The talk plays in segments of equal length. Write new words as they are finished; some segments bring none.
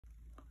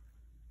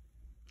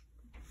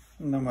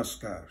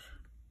नमस्कार।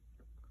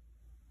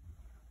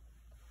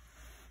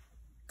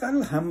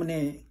 कल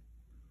हमने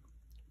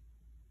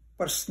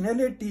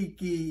पर्सनैलिटी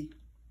की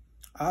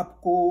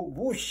आपको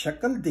वो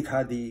शक्ल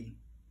दिखा दी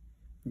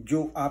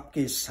जो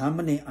आपके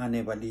सामने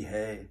आने वाली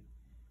है,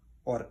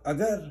 और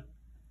अगर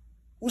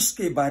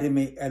उसके बारे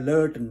में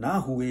अलर्ट ना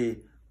हुए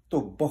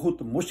तो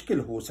बहुत मुश्किल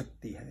हो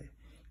सकती है।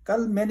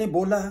 कल मैंने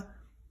बोला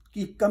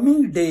कि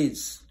कमिंग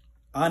डेज,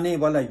 आने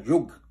वाला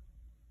युग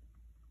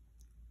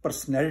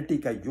पर्सनैलिटी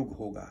का युग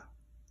होगा।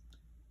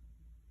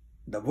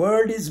 The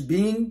world is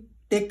being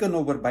taken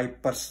over by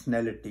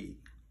personality.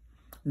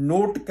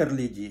 Note कर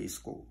लीजिए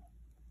इसको,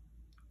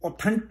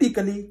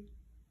 ऑथेंटिकली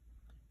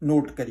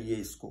नोट करिए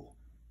इसको।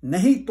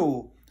 नहीं तो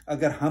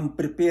अगर हम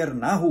प्रिपेयर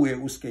ना हुए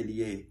उसके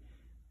लिए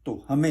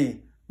तो हमें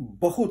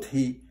बहुत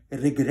ही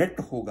रिग्रेट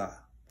होगा।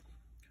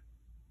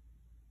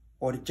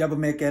 और जब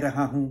मैं कह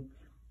रहा हूं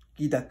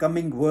कि the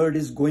coming world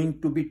is going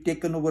to be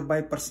taken over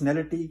by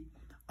personality,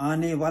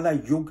 आने वाला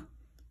युग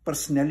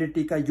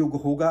पर्सनैलिटी का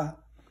युग होगा,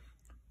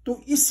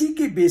 तो इसी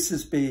के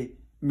बेसिस पे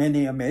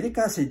मैंने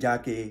अमेरिका से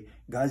जाके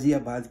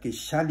गाजियाबाद के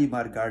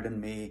शालीमार गार्डन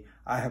में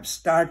I have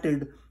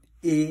started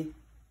A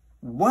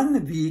 1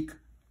 week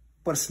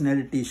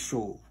personality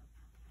show,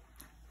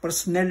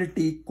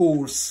 personality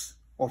course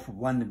of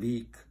 1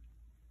 week.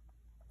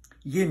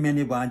 ये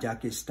मैंने वहां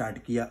जाके स्टार्ट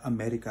किया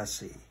अमेरिका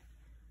से,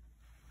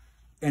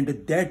 and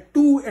that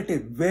to eight a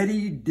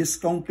very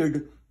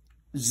discounted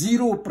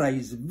zero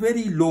price,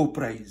 very low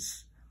price,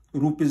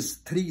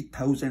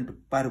 ₹3000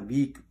 पर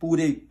वीक।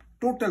 पूरे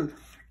टोटल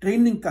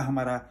ट्रेनिंग का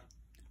हमारा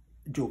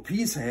जो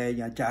फीस है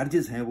या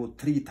चार्जेस हैं वो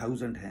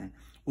 3000 हैं,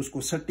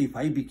 उसको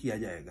सर्टिफाई भी किया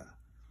जाएगा।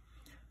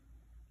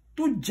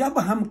 तो जब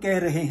हम कह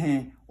रहे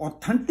हैं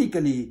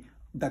authentically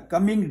the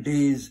coming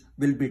days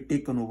will be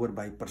taken over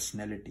by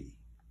personality,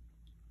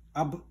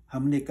 अब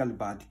हमने कल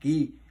बात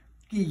की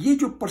कि ये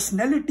जो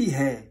पर्सनैलिटी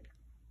है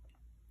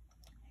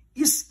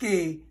इसके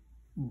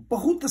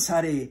बहुत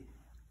सारे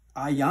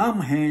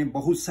आयाम हैं,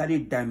 बहुत सारी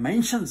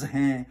डायमेंशंस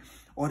हैं,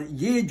 और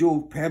ये जो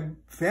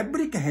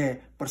फैब्रिक है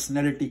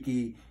पर्सनैलिटी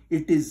की,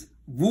 it is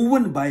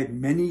woven by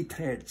many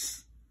threads.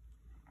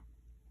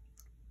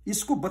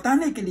 इसको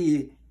बताने के लिए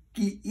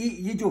कि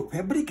ये जो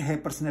फैब्रिक है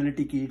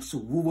पर्सनैलिटी की, it's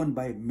woven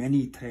by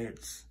many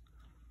threads.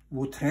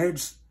 वो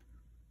थ्रेड्स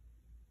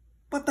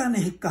पता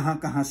नहीं कहां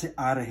कहां से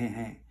आ रहे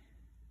हैं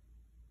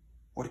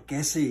और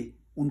कैसे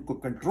उनको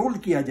कंट्रोल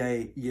किया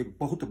जाए, ये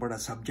बहुत बड़ा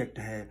सब्जेक्ट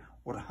है।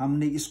 और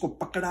हमने इसको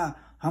पकड़ा,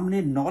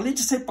 हमने नॉलेज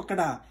से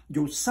पकड़ा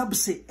जो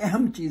सबसे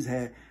अहम चीज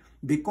है,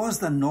 because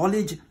the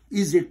knowledge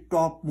is a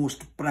top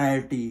most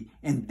priority,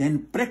 and then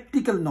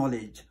practical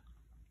knowledge,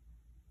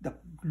 the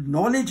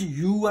knowledge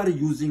you are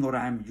using और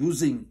I am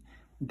using,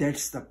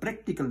 that's the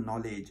practical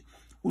knowledge.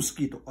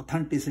 उसकी तो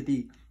ऑथेंटिसिटी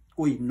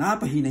कोई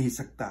नाप ही नहीं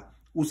सकता,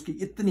 उसकी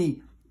इतनी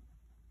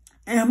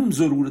अहम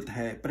जरूरत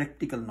है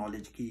प्रैक्टिकल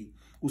नॉलेज की।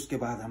 उसके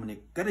बाद हमने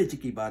करेज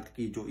की बात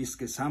की जो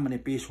इसके सामने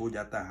पेश हो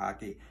जाता है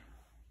आके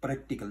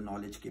प्रैक्टिकल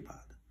नॉलेज के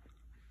बाद।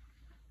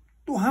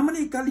 तो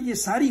हमने कल ये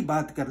सारी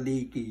बात कर ली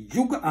कि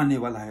युग आने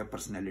वाला है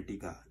पर्सनैलिटी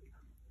का।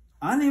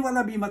 आने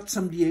वाला भी मत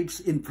समझिए, it's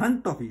in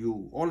front of you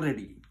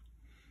already.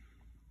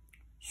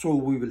 So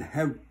we will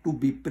have to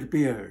be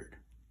prepared.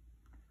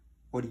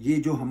 और ये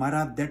जो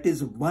हमारा that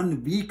is 1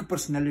 week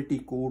personality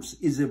course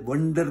is a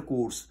wonder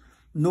course.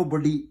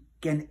 Nobody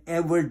can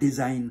ever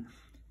design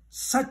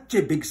such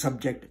a big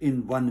subject in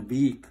 1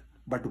 week,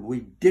 but we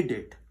did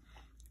it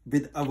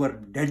with our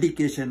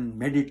dedication,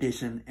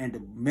 meditation and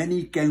many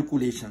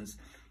calculations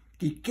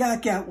कि क्या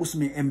क्या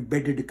उसमें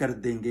embedded कर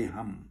देंगे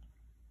हम।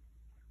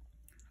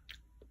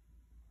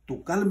 तो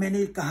कल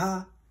मैंने कहा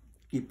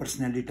कि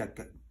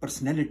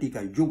पर्सनैलिटी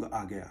का युग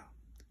आ गया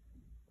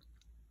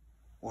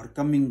और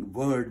coming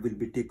world will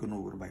be taken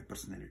over by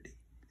personality.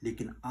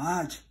 लेकिन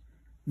आज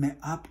मैं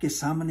आपके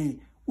सामने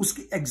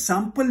उसकी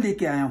एग्जाम्पल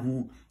लेके आया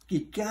हूं कि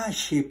क्या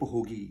शेप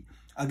होगी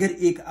अगर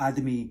एक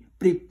आदमी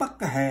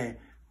परिपक्व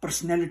है,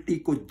 पर्सनैलिटी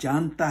को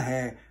जानता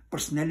है,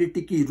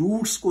 पर्सनैलिटी की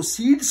रूट्स को,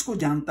 सीड्स को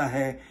जानता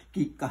है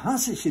कि कहां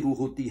से शुरू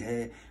होती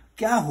है,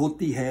 क्या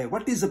होती है,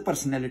 what is a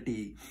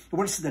personality,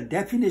 what is the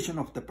definition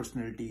of the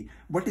personality,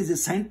 what is a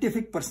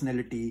scientific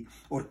personality,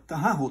 और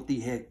कहां होती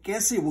है,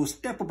 कैसे वो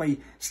स्टेप बाय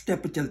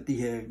स्टेप चलती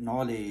है।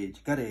 Knowledge,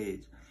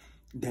 courage,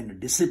 then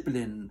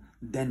discipline,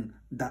 then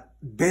the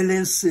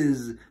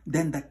balances,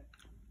 then the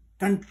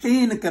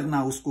contain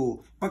करना, उसको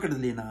पकड़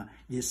लेना।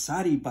 ये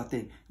सारी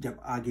बातें जब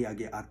आगे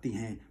आगे आती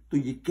हैं तो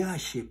ये क्या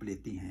शेप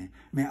लेती हैं।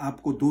 मैं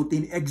आपको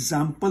 2-3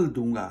 एग्जाम्पल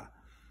दूंगा।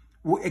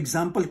 वो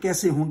एग्जाम्पल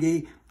कैसे होंगे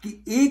कि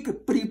एक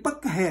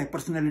परिपक्व है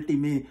पर्सनैलिटी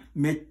में,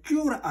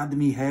 मैच्योर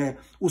आदमी है,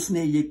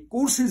 उसने ये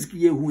कोर्सेज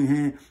किए हुए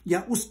हैं या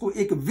उसको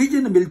एक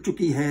विजन मिल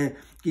चुकी है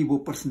कि वो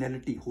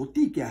पर्सनैलिटी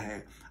होती क्या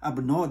है। अब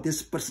no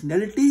this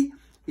personality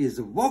is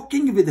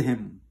walking with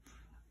him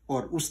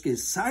और उसके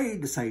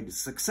साइड साइड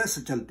सक्सेस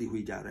चलती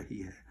हुई जा रही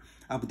है।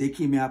 अब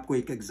देखिए, मैं आपको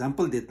एक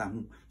एग्जांपल देता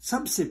हूं।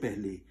 सबसे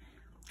पहले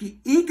कि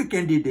एक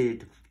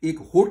कैंडिडेट एक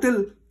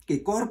होटल के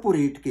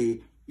कॉरपोरेट के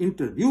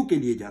इंटरव्यू के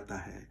लिए जाता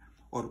है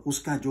और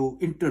उसका जो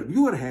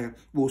इंटरव्यूअर है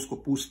वो उसको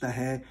पूछता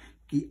है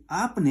कि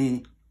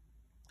आपने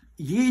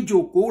ये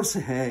जो कोर्स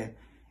है,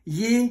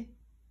 ये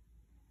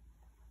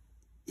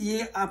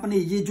आपने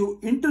ये जो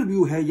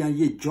इंटरव्यू है या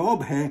ये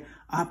जॉब है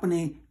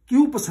आपने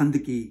क्यों पसंद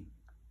की?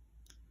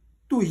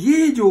 तो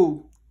ये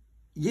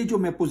जो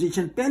मैं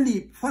पोजीशन पहली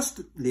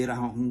फर्स्ट ले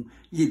रहा हूं,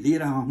 ये ले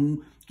रहा हूं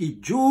कि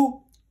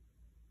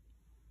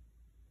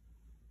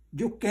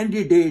जो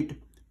कैंडिडेट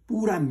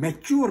पूरा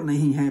मैच्योर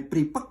नहीं है,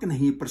 परिपक्व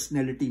नहीं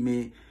पर्सनैलिटी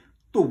में,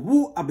 तो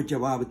वो अब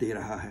जवाब दे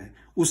रहा है।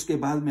 उसके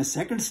बाद मैं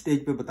सेकंड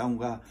स्टेज पे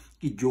बताऊंगा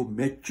कि जो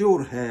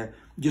मैच्योर है,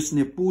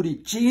 जिसने पूरी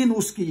चेन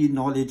उसकी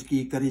नॉलेज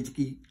की, करेज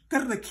की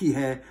कर रखी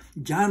है,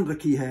 जान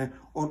रखी है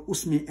और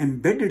उसमें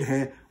एम्बेडेड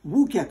है,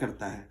 वो क्या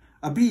करता है।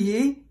 अभी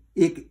ये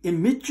एक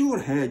इमेच्योर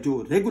है,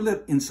 जो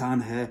रेगुलर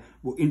इंसान है,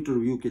 वो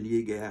इंटरव्यू के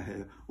लिए गया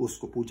है,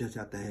 उसको पूछा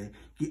जाता है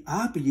कि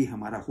आप ये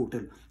हमारा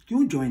होटल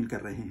क्यों ज्वाइन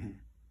कर रहे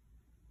हैं?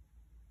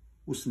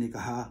 उसने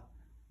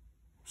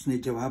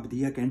जवाब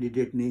दिया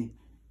कैंडिडेट ने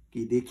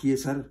कि देखिए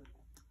sir,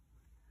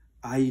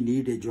 I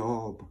need a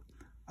job,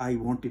 I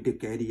wanted A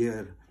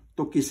career.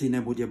 तो किसी ने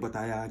मुझे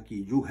बताया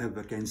कि यू हैव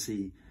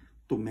वैकेंसी,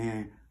 तो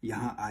मैं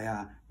यहाँ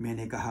आया।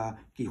 मैंने कहा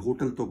कि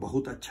होटल तो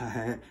बहुत अच्छा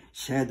है,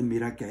 शायद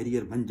मेरा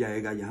कैरियर बन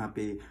जाएगा यहाँ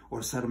पे,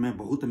 और सर मैं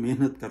बहुत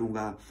मेहनत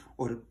करूँगा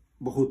और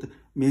बहुत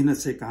मेहनत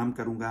से काम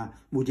करूँगा,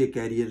 मुझे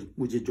कैरियर,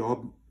 मुझे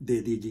जॉब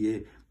दे दीजिए।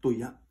 तो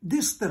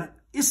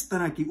इस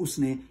तरह की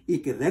उसने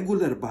एक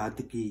रेगुलर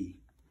बात की।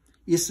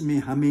 इसमें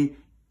हमें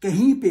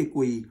कहीं पे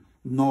कोई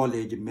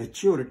नॉलेज,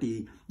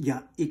 मैच्योरिटी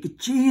या एक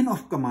चेन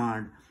ऑफ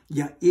कमांड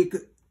या एक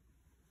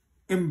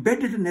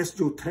एम्बेडेडनेस,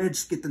 जो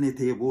थ्रेड्स कितने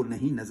थे वो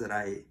नहीं नजर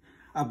आए।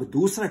 अब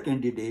दूसरा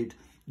कैंडिडेट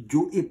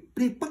जो एक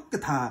परिपक्व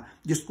था,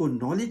 जिसको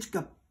नॉलेज का,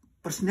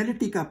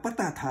 पर्सनैलिटी का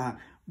पता था,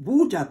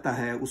 वो जाता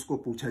है, उसको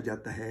पूछा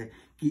जाता है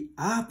कि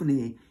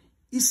आपने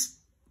इस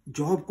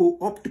जॉब को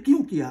ऑप्ट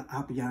क्यों किया,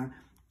 आप यहाँ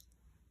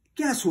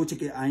क्या सोच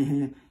के आए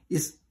हैं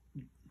इस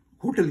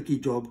होटल की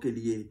जॉब के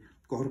लिए,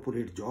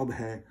 कॉरपोरेट जॉब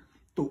है।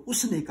 तो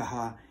उसने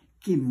कहा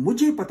कि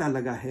मुझे पता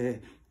लगा है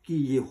कि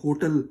ये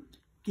होटल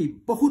की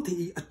बहुत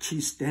ही अच्छी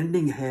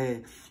स्टैंडिंग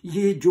है,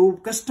 ये जो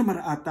कस्टमर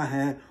आता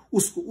है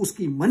उसको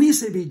उसकी मनी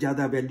से भी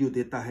ज्यादा वैल्यू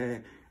देता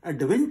है,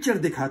 एडवेंचर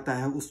दिखाता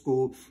है,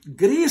 उसको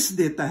ग्रेस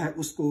देता है,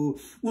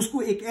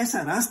 उसको एक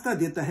ऐसा रास्ता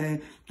देता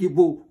है कि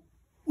वो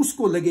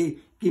उसको लगे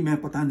कि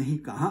मैं पता नहीं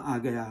कहाँ आ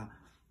गया।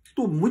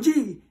 तो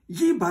मुझे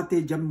ये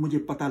बातें जब मुझे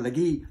पता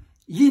लगी,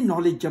 ये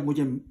नॉलेज जब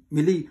मुझे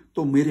मिली,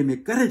 तो मेरे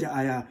में करेज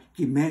आया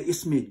कि मैं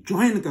इसमें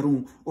ज्वाइन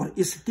करूं और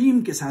इस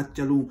टीम के साथ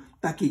चलूं,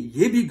 ताकि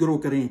ये भी ग्रो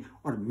करें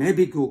और मैं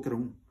भी ग्रो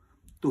करूं।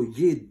 तो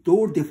ये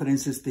दो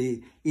डिफरेंसेस थे।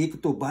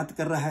 एक तो बात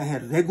कर रहा है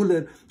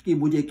रेगुलर कि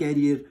मुझे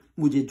कैरियर,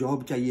 मुझे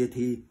जॉब चाहिए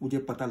थी, मुझे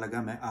पता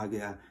लगा मैं आ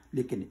गया,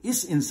 लेकिन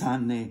इस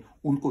इंसान ने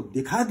उनको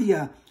दिखा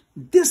दिया,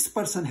 this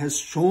person has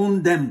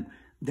shown them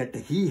that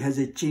he has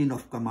a chain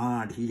of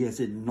command, he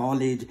has a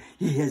knowledge,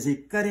 he has a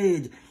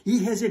courage, he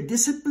has a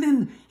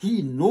discipline,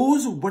 he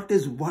knows what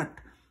is what,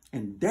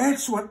 and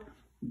that's what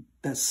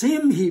the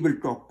same he will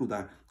talk to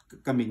the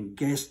coming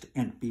guest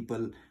and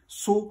people.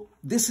 So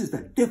this is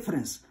the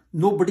difference.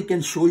 Nobody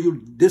can show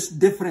you this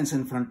difference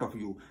in front of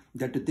you,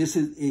 that this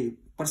is a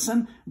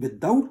person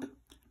without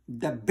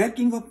the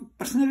backing of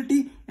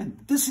personality,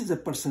 and this is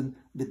a person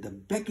with the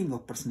backing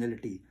of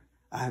personality.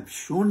 I have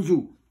shown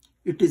you.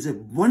 It is a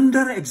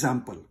wonder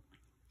example.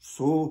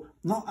 So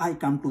now I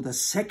come to the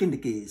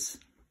second case.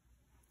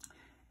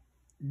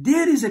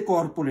 There is a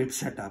corporate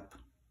setup,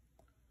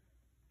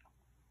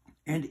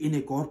 and in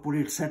a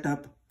corporate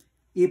setup,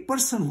 a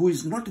person who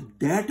is not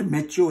that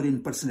mature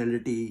in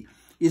personality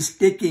is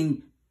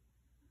talking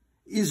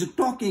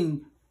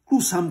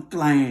to some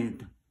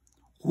client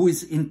who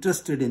is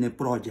interested in a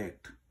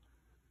project.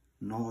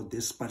 Now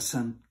this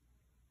person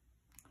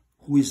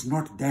who is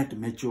not that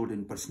mature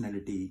in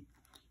personality,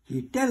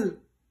 he tell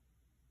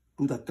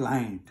to the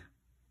client,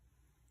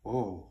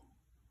 oh,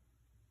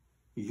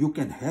 you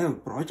can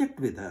have project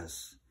with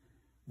us.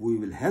 We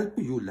will help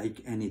you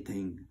like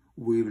anything.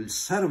 We will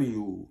serve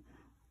you.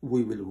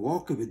 We will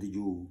walk with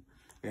you.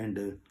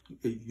 And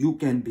you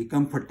can be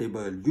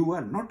comfortable. You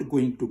are not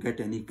going to get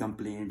any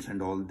complaints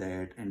and all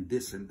that and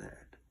this and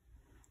that.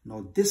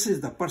 Now this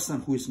is the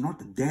person who is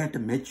not that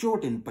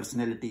matured in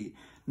personality.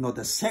 Now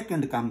the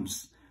second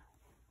comes,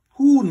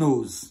 who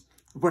knows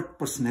what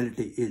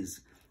personality is,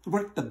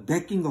 what the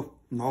backing of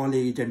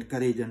knowledge and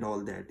courage and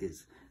all that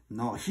is.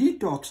 Now he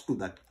talks to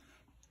the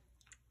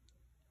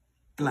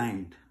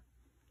client.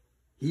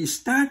 He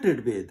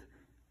started with,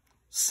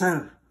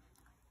 sir,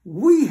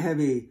 we have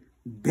a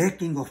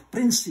backing of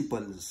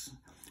principles.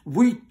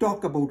 We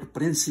talk about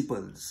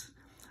principles.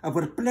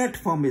 Our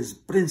platform is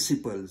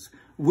principles.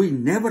 We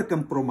never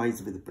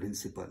compromise with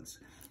principles.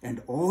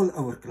 And all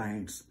our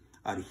clients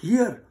are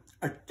here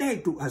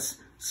attached to us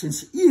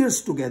since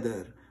years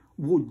together.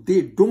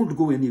 They don't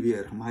go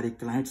anywhere. हमारे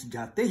clients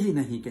जाते ही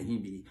नहीं कहीं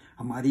भी।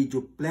 हमारी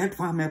जो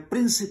platform है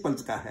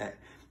principles का है।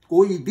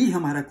 कोई भी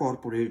हमारा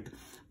कॉर्पोरेट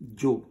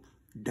जो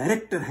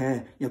डायरेक्टर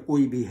है या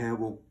कोई भी है,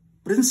 वो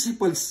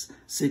प्रिंसिपल्स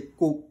से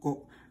को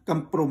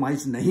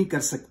कंप्रोमाइज नहीं कर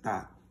सकता।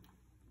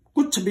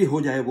 कुछ भी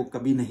हो जाए वो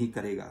कभी नहीं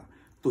करेगा।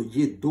 तो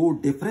ये दो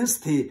डिफरेंस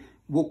थे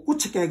वो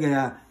कुछ कह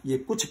गया, ये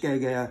कुछ कह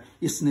गया,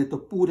 इसने तो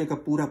पूरे का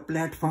पूरा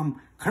प्लेटफॉर्म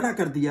खड़ा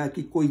कर दिया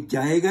कि कोई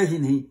जाएगा ही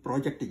नहीं,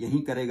 प्रोजेक्ट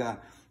यहीं करेगा।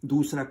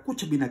 दूसरा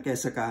कुछ भी ना कह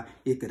सका,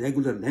 एक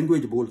रेगुलर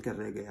लैंग्वेज बोल कर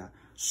रह गया।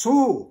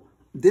 So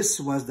this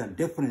was the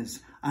difference.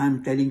 I am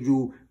telling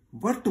you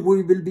what we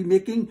will be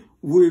making.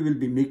 We will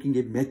be making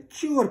a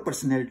mature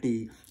personality,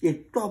 a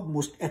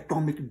topmost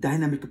atomic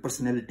dynamic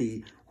personality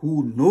who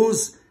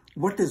knows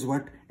what is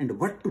what and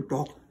what to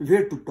talk,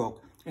 where to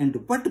talk, and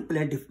what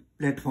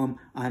platform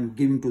I am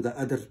giving to the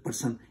other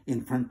person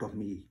in front of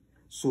me.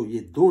 So ये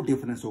दो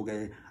difference हो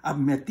गए। अब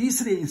मैं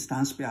तीसरे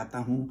instance पे आता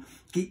हूं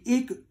कि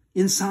एक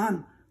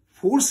इंसान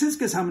फोर्सेस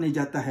के सामने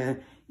जाता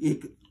है,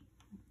 एक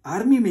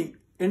आर्मी में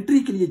एंट्री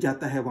के लिए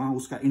जाता है, वहां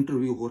उसका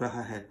इंटरव्यू हो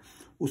रहा है,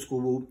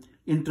 उसको वो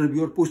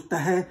इंटरव्यूअर पूछता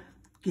है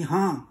कि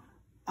हाँ,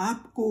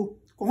 आपको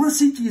कौन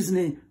सी चीज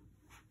ने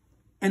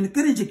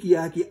एनकरेज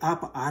किया कि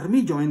आप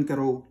आर्मी ज्वाइन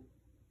करो।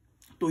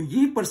 तो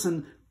ये पर्सन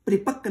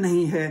परिपक्व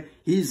नहीं है,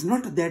 he is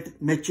not that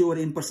mature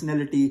in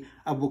personality.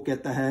 अब वो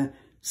कहता है,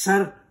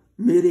 सर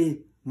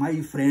मेरे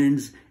my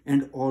friends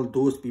and all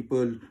those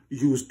people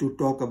use to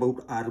talk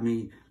about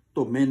army.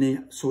 तो मैंने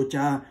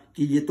सोचा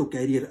कि ये तो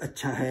कैरियर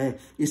अच्छा है,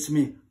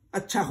 इसमें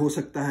अच्छा हो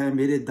सकता है।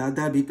 मेरे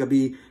दादा भी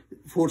कभी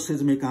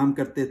फोर्सेस में काम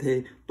करते थे,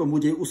 तो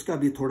मुझे उसका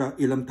भी थोड़ा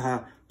इल्म था।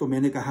 तो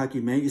मैंने कहा कि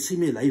मैं इसी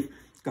में लाइफ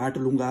काट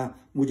लूंगा,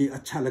 मुझे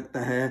अच्छा लगता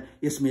है,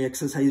 इसमें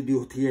एक्सरसाइज भी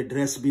होती है,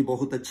 ड्रेस भी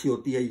बहुत अच्छी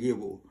होती है, ये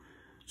वो।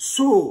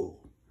 So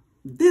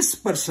this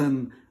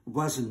person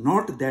was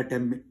not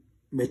that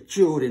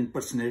mature in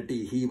personality.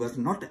 He was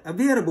not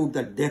aware about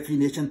the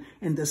definition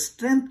and the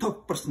strength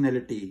of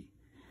personality.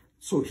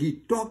 So he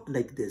talked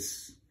like this.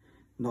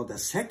 Now the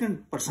second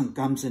person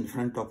comes in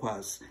front of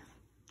us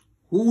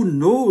who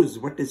knows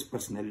what is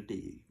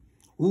personality,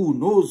 who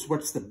knows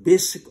what's the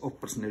basic of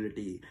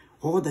personality,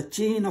 how the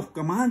chain of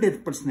command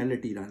and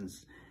personality runs.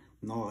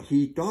 Now he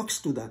talks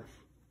to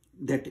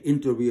that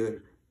interviewer,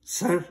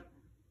 sir,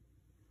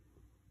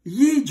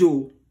 ये जो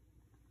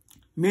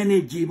मैंने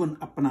जीवन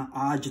अपना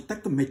आज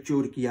तक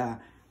mature किया,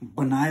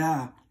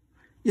 बनाया,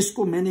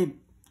 इसको मैंने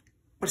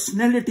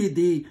पर्सनैलिटी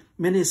दी,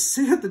 मैंने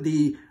सेहत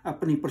दी,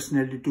 अपनी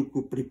पर्सनैलिटी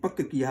को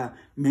परिपक्व किया।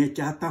 मैं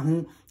चाहता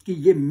हूं कि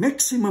ये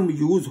मैक्सिमम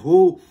यूज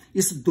हो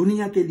इस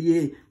दुनिया के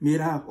लिए,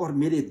 मेरा और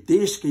मेरे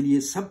देश के लिए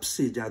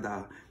सबसे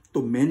ज्यादा।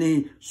 तो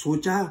मैंने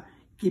सोचा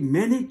कि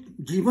मैंने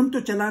जीवन तो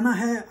चलाना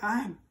है, I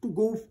have to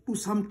go to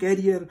some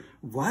career,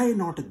 why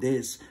not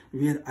this,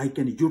 where I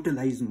can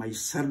utilise my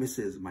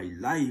services, my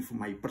life,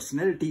 my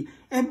personality,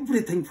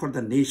 everything for the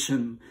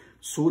nation,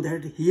 so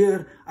that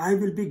here I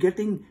will be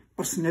getting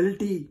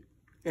personality,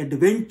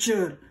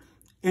 adventure,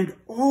 and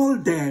all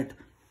that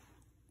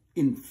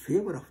in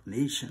favor of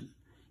nation,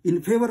 in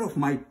favor of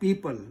my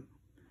people,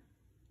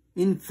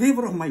 in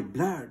favor of my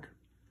blood.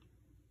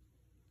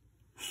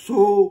 So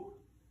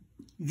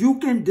you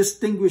can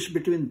distinguish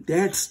between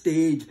that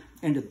stage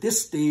and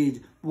this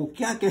stage. वो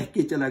क्या कह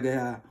के चला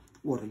गया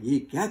और ये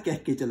क्या कह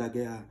के चला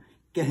गया,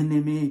 कहने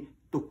में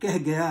तो कह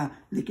गया,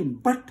 लेकिन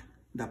but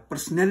the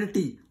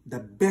personality,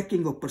 the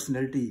backing of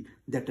personality,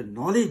 that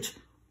knowledge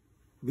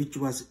which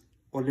was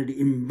already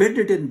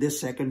embedded in this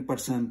second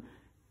person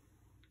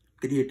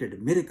created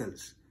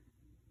miracles.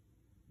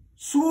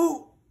 So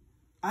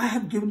I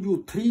have given you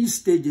 3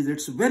 stages.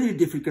 It's very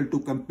difficult to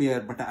compare,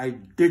 but I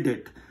did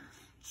it.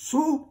 So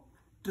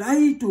try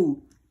to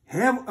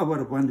have our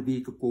 1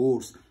 week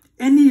course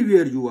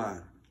anywhere you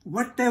are,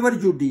 whatever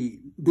you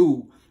do,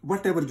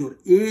 whatever your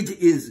age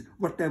is,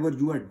 whatever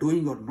you are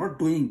doing or not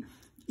doing.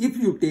 If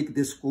you take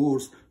this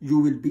course, you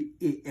will be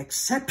an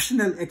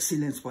exceptional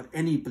excellence for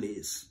any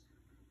place.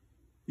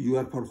 You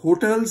are for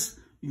hotels,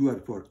 you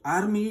are for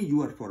army, you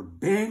are for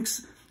banks,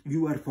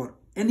 you are for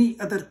any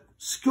other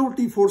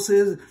security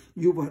forces,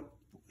 you are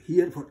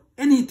here for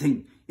anything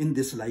in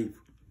this life.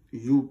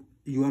 You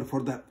are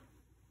for the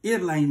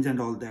airlines and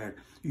all that.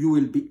 You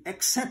will be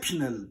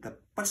exceptional. The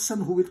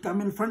person who will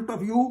come in front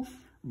of you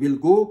will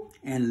go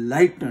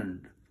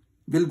enlightened,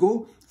 will go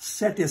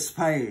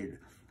satisfied,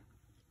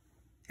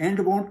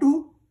 and want to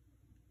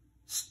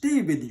stay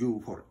with you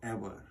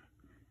forever.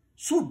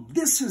 So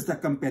this is the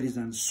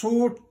comparison. So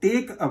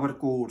take our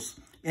course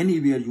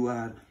anywhere you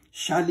are.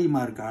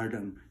 Shalimar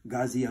Garden,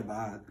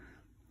 Ghaziabad.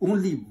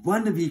 Only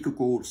 1 week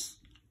course.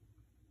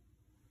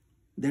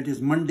 That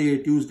is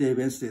Monday, Tuesday,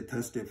 Wednesday,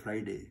 Thursday,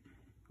 Friday.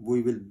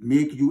 We will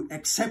make you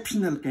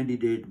exceptional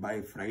candidate by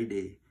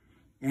Friday.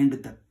 And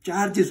the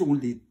charge is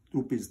only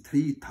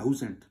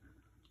 ₹3,000.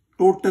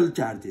 Total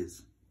charges.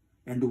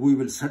 And we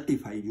will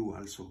certify you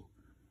also.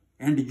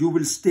 And you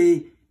will stay,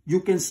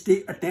 you can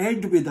stay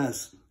attached with us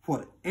for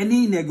any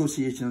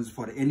negotiations,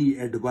 for any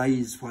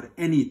advice, for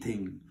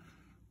anything.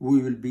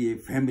 We will be a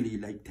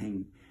family-like thing.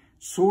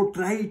 So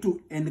try to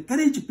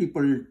encourage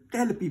people,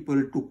 tell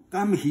people to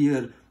come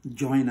here,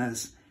 join us.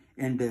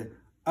 And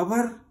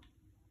our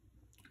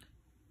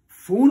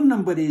phone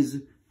number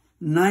is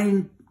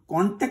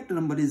contact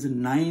number is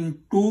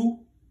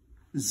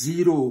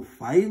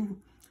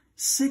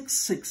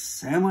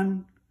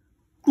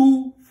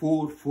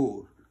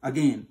 9205-667-244.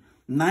 Again,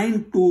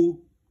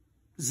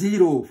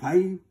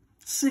 9205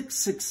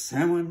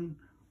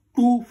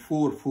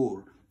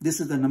 667-244. This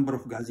is the number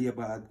of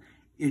Ghaziabad.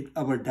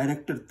 Our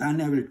director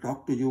Tanya will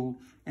talk to you,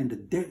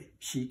 and then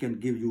she can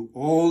give you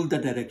all the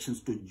directions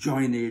to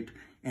join it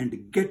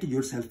and get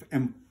yourself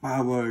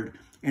empowered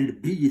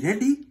and be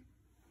ready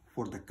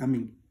for the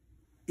coming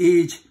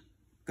age,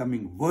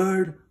 coming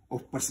world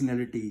of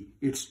personality.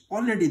 It's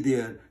already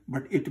there,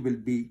 but it will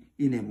be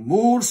in a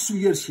more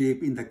severe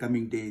shape in the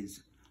coming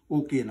days.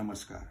 Okay,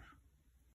 namaskar.